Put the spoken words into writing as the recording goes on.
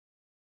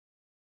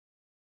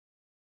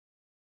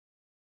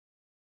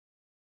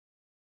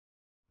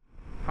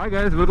Hi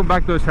guys, welcome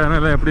back to our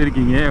channel. எப்படி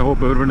இருக்கீங்க?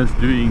 Hope everyone is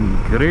doing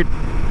great.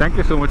 Thank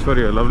you so much for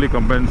your lovely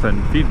comments and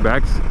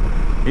feedbacks.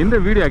 இந்த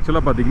video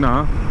ஆக்சுவலாக பார்த்தீங்கன்னா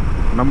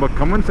நம்ம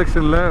comment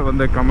செக்ஷனில்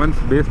வந்த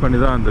கமெண்ட்ஸ் பேஸ் பண்ணி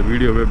தான் அந்த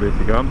வீடியோவே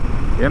பேசிக்காக.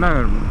 ஏன்னா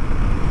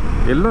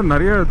எல்லாம்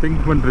நிறைய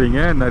திங்க் பண்ணுறீங்க,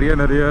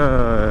 நிறைய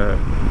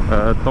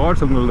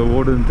தாட்ஸ் உங்களோட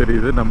ஓடுன்னு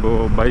தெரியுது. நம்ம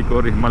பைக்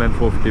ஒரு ஹிமாலயன்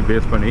 450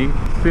 பேஸ் பண்ணி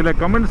சில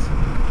கமெண்ட்ஸ்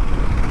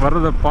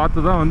வர்றதை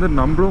பார்த்து தான் வந்து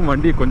நம்மளும்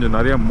வண்டியை கொஞ்சம்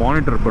நிறையா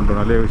மானிட்டர்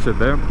பண்ணுறோம் நிறைய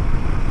விஷயத்த.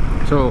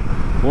 So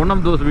one of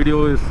those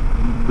videos is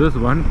this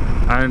one,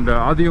 and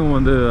அதையும்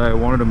வந்து I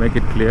wanted to make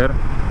it clear.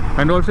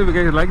 And also if you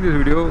guys like this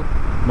video,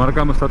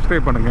 மறக்காமல்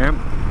subscribe பண்ணுங்கள்.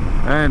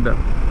 And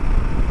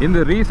in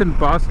the recent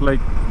past,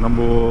 like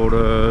நம்மளோட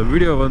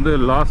video வந்து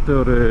last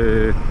ஒரு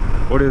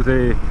what do you say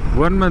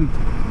 1 month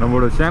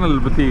நம்மளோட channel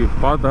பற்றி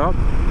பார்த்தா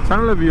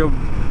சேனலில்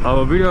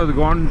our video has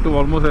gone to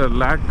almost 1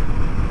 lakh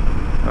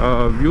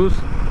views.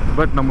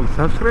 But நமக்கு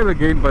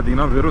சப்ஸ்கிரைபர் கெயின்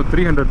பார்த்தீங்கன்னா வெறும்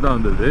 300 தான்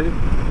வந்தது.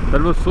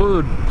 That was so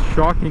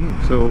shocking.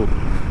 So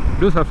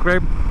do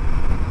subscribe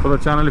for the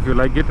channel if you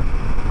like it.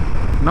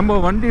 நம்ம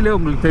வண்டியில்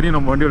உங்களுக்கு தெரியும்,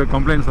 நம்ம வண்டியோட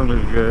கம்ப்ளைண்ட்ஸ்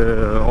உங்களுக்கு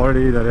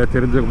ஆல்ரெடி நிறையா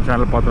தெரிஞ்ச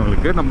சேனல்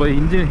பார்த்தவங்களுக்கு நம்ம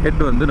இன்ஜின்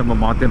ஹெட் வந்து நம்ம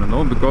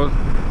மாற்றிருந்தோம். பிகாஸ்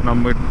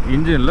நம்ம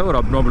இன்ஜினில் ஒரு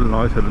அப்நார்மல்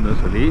நாய்ஸ்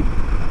இருந்துன்னு சொல்லி.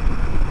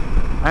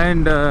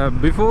 அண்ட்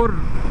பிஃபோர்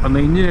அந்த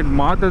இன்ஜின் ஹெட்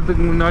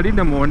மாற்றுறதுக்கு முன்னாடி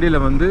நம்ம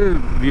வண்டியில் வந்து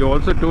we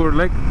also told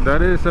like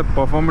there is a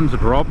performance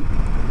drop,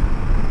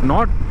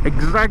 not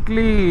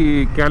exactly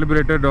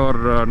calibrated or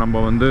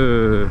நம்ம வந்து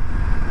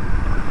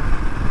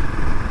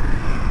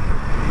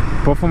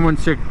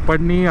performance check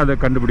பண்ணி அதை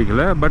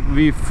கண்டுபிடிக்கல. But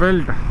we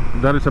felt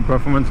there is a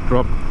performance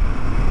drop.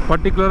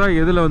 பர்டிகுலராக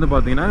எதில் வந்து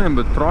பார்த்திங்கன்னா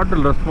நம்ம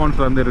throttle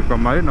ரெஸ்பான்ஸில் வந்து இருக்கிற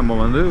மாதிரி நம்ம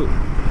வந்து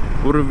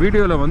ஒரு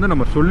வீடியோவில் வந்து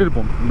நம்ம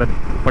சொல்லியிருப்போம். இந்த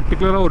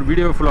பர்டிகுலராக ஒரு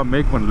வீடியோ ஃபுல்லாக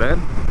மேக் பண்ணல,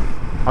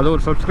 அதை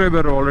ஒரு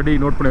சப்ஸ்கிரைபர் ஆல்ரெடி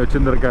நோட் பண்ணி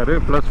வச்சுருந்துருக்காரு.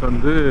 ப்ளஸ்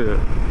வந்து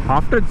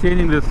after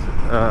changing this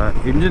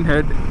engine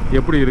head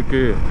எப்படி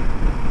இருக்குது,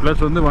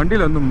 ப்ளஸ் வந்து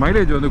வண்டியில் வந்து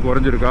மைலேஜ் வந்து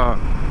குறைஞ்சிருக்கா.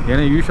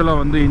 ஏன்னா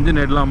யூஸ்வலாக வந்து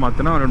இன்ஜின் ஹெட்லாம்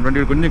மாற்றினா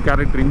வண்டியில் கொஞ்சம்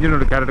கேரக்டர்,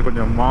 இன்ஜினோட கேரக்டர்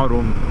கொஞ்சம்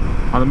மாறும்.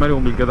 அந்த மாதிரி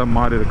உங்களுக்கு எதாவது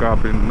மாறி இருக்கா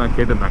அப்படின்னு தான்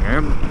கேட்டிருந்தாங்க.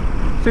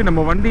 சரி,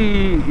 நம்ம வண்டி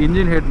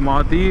இன்ஜின் ஹெட்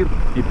மாற்றி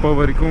இப்போ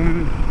வரைக்கும்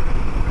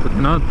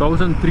பார்த்தீங்கன்னா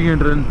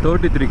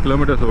 1333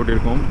 கிலோமீட்டர்ஸ்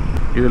ஓட்டியிருக்கோம்.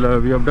 இதில்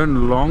we have done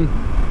long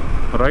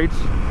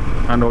rides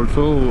and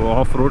also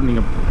of road.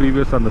 நீங்கள்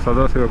ப்ரீவியஸ் அந்த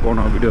சதாசிவ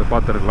கோணம் வீடியோ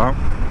பார்த்துருக்கலாம்.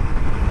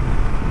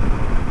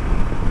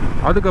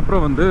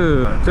 அதுக்கப்புறம் வந்து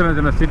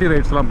சின்ன சிட்டி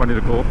ரைட்ஸ்லாம்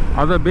பண்ணியிருக்கோம்.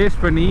 அதை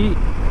பேஸ் பண்ணி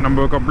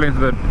நம்ம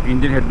complaints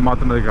engine head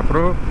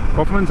மாற்றினதுக்கப்புறம்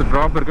performance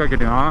drop இருக்கா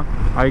கேட்டிங்கன்னா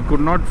I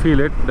could not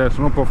feel it. There's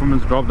no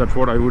performance drop, that's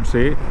what I would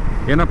say.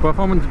 ஏன்னா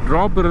பர்ஃபார்மன்ஸ்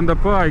ட்ராப்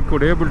இருந்தப்போ I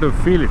could able to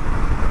feel it,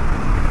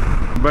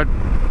 but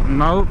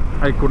now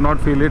I could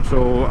not feel it.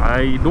 So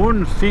I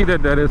don't see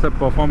that there is a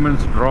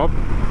performance drop.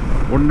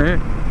 ஒன்று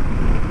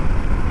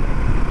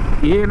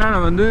ஏன்னா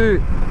வந்து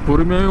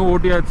பொறுமையாகவும்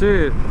ஓட்டியாச்சு,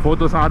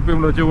 4000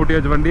 RPM வச்சு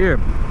ஓட்டியாச்சு, வண்டி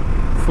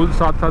full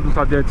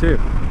சாத்தியாச்சு.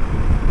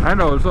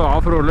 And also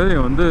of ரோடில்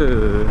வந்து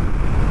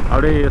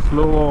அப்படியே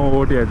ஸ்லோவாக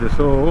ஓட்டியாச்சு.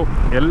 ஸோ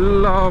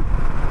எல்லா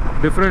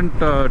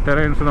டிஃப்ரெண்ட்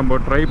டெரைன்ஸும் நம்ம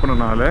ட்ரை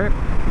பண்ணனால,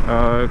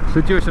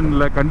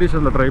 சுச்சுவேஷனில்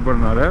கண்டிஷனில் ட்ரை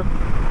பண்ணனால,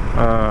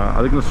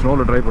 அதுக்கு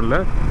ஸ்னோவில் ட்ரை பண்ணல,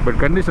 பட்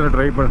கண்டிஷனில்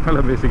ட்ரை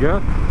பண்ணனால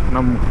பேசிக்காக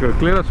நமக்கு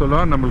கிளியராக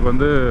சொல்லலாம் நம்மளுக்கு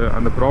வந்து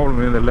அந்த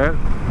ப்ராப்ளம் எதுவும் இல்லை.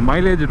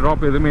 மைலேஜ்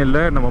ட்ராப் எதுவுமே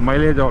இல்லை. நம்ம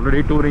மைலேஜ்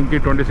ஆல்ரெடி டூரிங்க்கு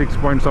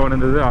 26.7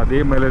 இருந்தது,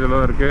 அதே மைலேஜில்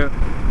தான்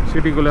இருக்குது.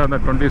 சிட்டிக்குள்ளே அந்த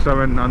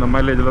 27 அந்த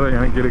மைலேஜில் தான்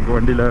எனக்கு இருக்குது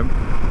வண்டியில்.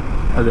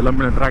 அது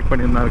எல்லாமே நான் ட்ராக்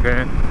பண்ணி தான்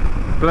இருக்கேன்.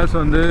 ப்ளஸ்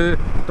வந்து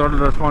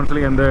டோட்டல்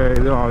ரெஸ்பான்ஸ்லேயும் எந்த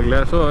இதுவும் ஆகலை.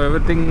 So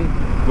every thing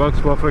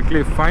works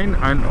perfectly fine.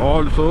 And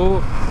also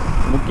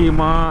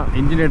முக்கியமாக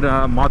இன்ஜின்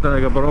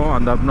மாற்றினதுக்கப்புறம்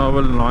அந்த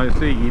அப்நார்மல்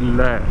நாய்ஸு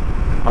இல்லை.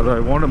 அதை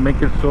I want to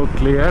make it so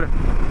clear.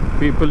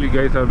 People you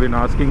guys have been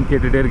asking,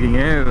 கேட்டுகிட்டே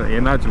இருக்கீங்க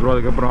என்னாச்சு ப்ரோ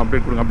அதுக்கப்புறம்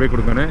அப்டேட்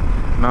கொடுங்கன்னு.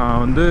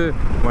 நான் வந்து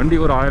வண்டி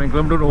ஒரு 1000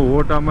 கிலோமீட்டர்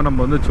ஓட்டாமல் நம்ம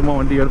வந்து சும்மா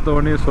வண்டி எடுத்த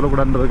உடனே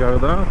சொல்லக்கூடாதுன்றதுக்காக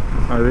தான்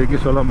அது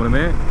வரைக்கும் சொல்லாமல்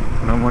இருந்தேன்.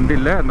 நம்ம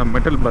வண்டியில் அந்த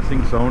மெட்டல்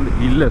பஸ்ஸிங் சவுண்ட்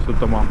இல்லை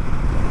சுத்தமாக.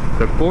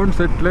 இந்த கோன்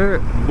செட்டில்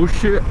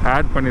புஷ்ஷு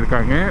ஆட்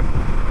பண்ணியிருக்காங்க.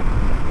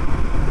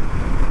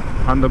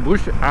 அந்த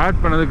புஷ்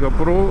ஆட்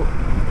பண்ணதுக்கப்புறம்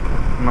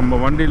நம்ம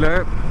வண்டியில்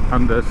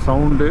அந்த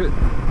சவுண்டு,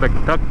 டக்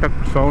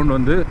டக் சவுண்ட்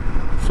வந்து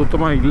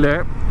சுத்தமாக இல்லை.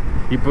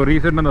 இப்போ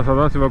ரீசெண்டாக அந்த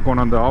சதாசிவ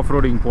கோணம் அந்த ஆஃப்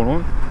ரோடிங்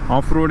போனோம்.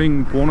 ஆஃப் ரோடிங்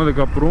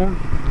போனதுக்கப்புறம்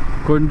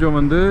கொஞ்சம்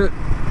வந்து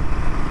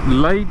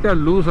லைட்டாக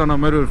லூஸ் ஆன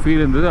மாதிரி ஒரு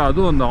ஃபீல் இருந்தது.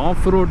 அதுவும் அந்த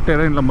ஆஃப் ரோட்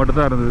டெரைனில்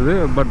மட்டும்தான் இருந்தது.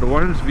 But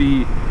once we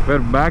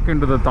were back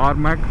in to the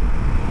தார்மேக்,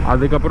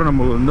 அதுக்கப்புறம்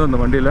நம்ம வந்து அந்த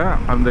வண்டியில்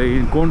அந்த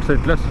கோன்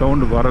செட்டில்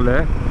சவுண்டு வரலை.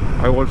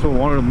 I also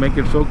want to make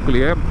it so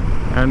clear.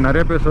 And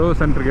நிறைய பேர் சர்வீஸ்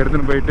சென்டருக்கு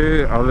எடுத்துன்னு போயிட்டு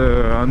அது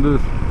வந்து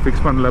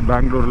ஃபிக்ஸ் பண்ணல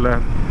பெங்களூரில்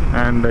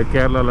அண்ட்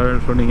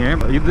கேரளாவில் சொன்னீங்க.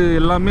 இது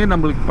எல்லாமே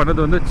நம்மளுக்கு பண்ணது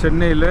வந்து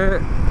சென்னையில்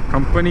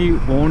company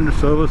own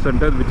service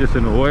centre which is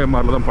in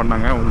OMRல தான்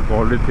பண்ணாங்க. உங்களுக்கு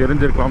ஆல்ரெடி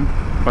தெரிஞ்சிருக்கலாம்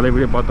பழைய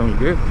வீடியோ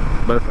பார்த்தவங்களுக்கு.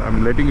 But I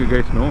am letting you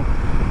guys know.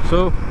 So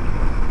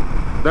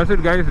that's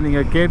it guys.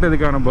 நீங்கள்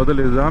கேட்டதுக்கான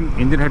பதில் இதுதான்.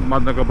 இன்ஜின் ஹெட்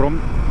மாற்றினதுக்கப்புறம்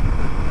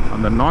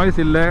அந்த நாய்ஸ்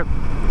இல்லை,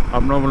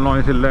 அப்நார்மல்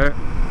நாய்ஸ் இல்லை,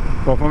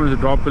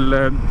 பர்ஃபார்மன்ஸ் ட்ராப்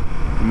இல்லை,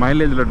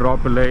 மைலேஜில்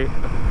ட்ராப் இல்லை.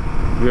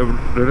 we have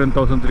ridden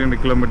 1300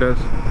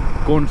 kilometers.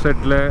 Cone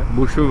settle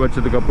push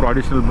வச்சதுக்கப்புறம்,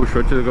 அடிஷ்னல் புஷ்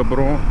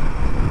வச்சதுக்கப்புறம்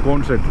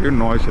கோன்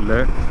செட்லேயும் நாய்ஸ் இல்லை.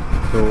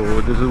 So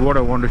this is what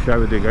I want to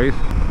share with you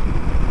guys.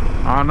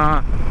 ஆனால்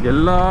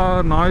எல்லா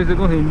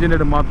நாய்ஸுக்கும் இன்ஜின்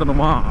ஹெட்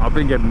மாற்றணுமா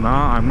அப்படின்னு கேட்டோம்னா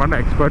ஐம் நாட்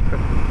எக்ஸ்பர்ட்,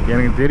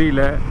 எனக்கு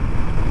தெரியல.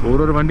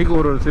 ஒரு வண்டிக்கு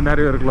ஒரு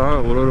சினாரியோ இருக்கலாம்,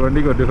 ஒரு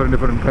வண்டிக்கு ஒரு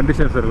டிஃப்ரெண்ட்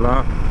கண்டிஷன்ஸ்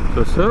இருக்கலாம்.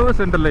 ஸோ சர்வீஸ்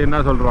சென்டரில் என்ன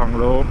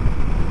சொல்கிறாங்களோ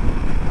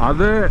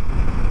அதை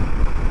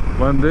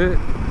வந்து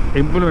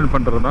இம்ப்ளிமெண்ட்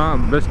பண்ணுறது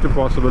தான் பெஸ்ட்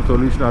பாசிபிள்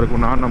சொல்யூஷனாக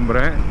இருக்கும் நான்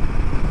நம்புகிறேன்.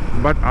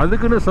 பட்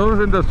அதுக்குன்னு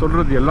சர்வீஸ் சென்டர்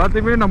சொல்கிறது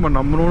எல்லாத்தையுமே நம்ம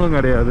நம்பணும்னு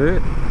கிடையாது.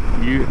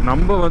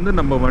 நம்ம வந்து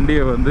நம்ம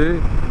வண்டியை வந்து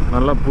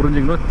நல்லா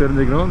புரிஞ்சுக்கணும்,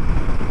 தெரிஞ்சுக்கணும்.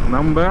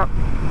 நம்ம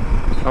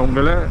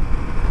அவங்கள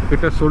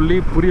கிட்ட சொல்லி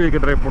புரிய வைக்க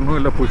ட்ரை பண்ணணும்,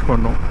 இல்லை புஷ்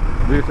பண்ணணும்.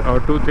 This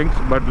R 2 things.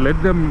 But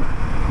let them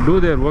two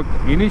there work.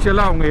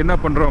 இனிஷியலாக அவங்க என்ன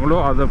பண்ணுறாங்களோ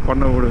அதை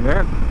பண்ண விடுங்க.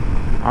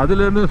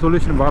 அதுலேருந்து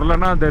சொல்யூஷன்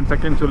வரலன்னா தென்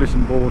செகண்ட்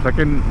சொல்யூஷன் போகும்,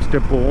 செகண்ட்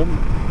ஸ்டெப் போகும்.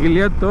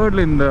 இல்லையா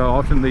தேர்டில் இந்த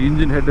ஆப்ஷன், இந்த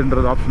இன்ஜின்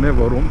ஹெட்ன்றது ஆப்ஷனே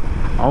வரும்.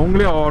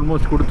 அவங்களே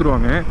ஆல்மோஸ்ட்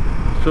கொடுத்துருவாங்க.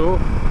 ஸோ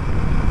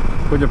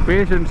கொஞ்சம்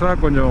பேஷன்ஸாக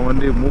கொஞ்சம்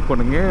வந்து மூவ்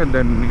பண்ணுங்கள்,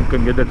 then you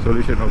can get that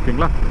solution.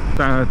 ஓகேங்களா?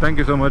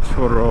 தேங்க்யூ ஸோ மச்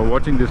ஃபார்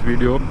வாட்சிங் திஸ்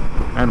வீடியோ.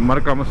 அண்ட்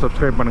மறக்காமல்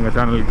சப்ஸ்கிரைப் பண்ணுங்கள்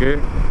சேனலுக்கு.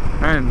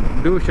 And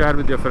two share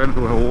with your friends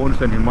who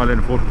ones and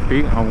Himalayan 450.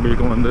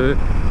 அவங்களுக்கும் வந்து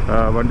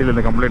வண்டியில்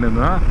இந்த கம்ப்ளைண்ட்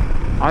இருந்தால்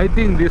I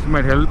think this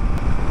might help.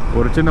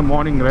 ஒரு சின்ன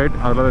மார்னிங் ரைட்,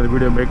 அதில் இந்த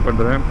வீடியோ மேக்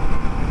பண்ணுறேன்.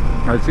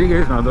 அது see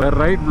guys, another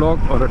ride vlog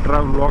or a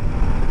travel vlog.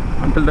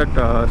 Until that,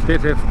 stay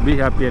safe, be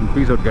happy and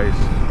peace out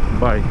guys.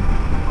 Bye.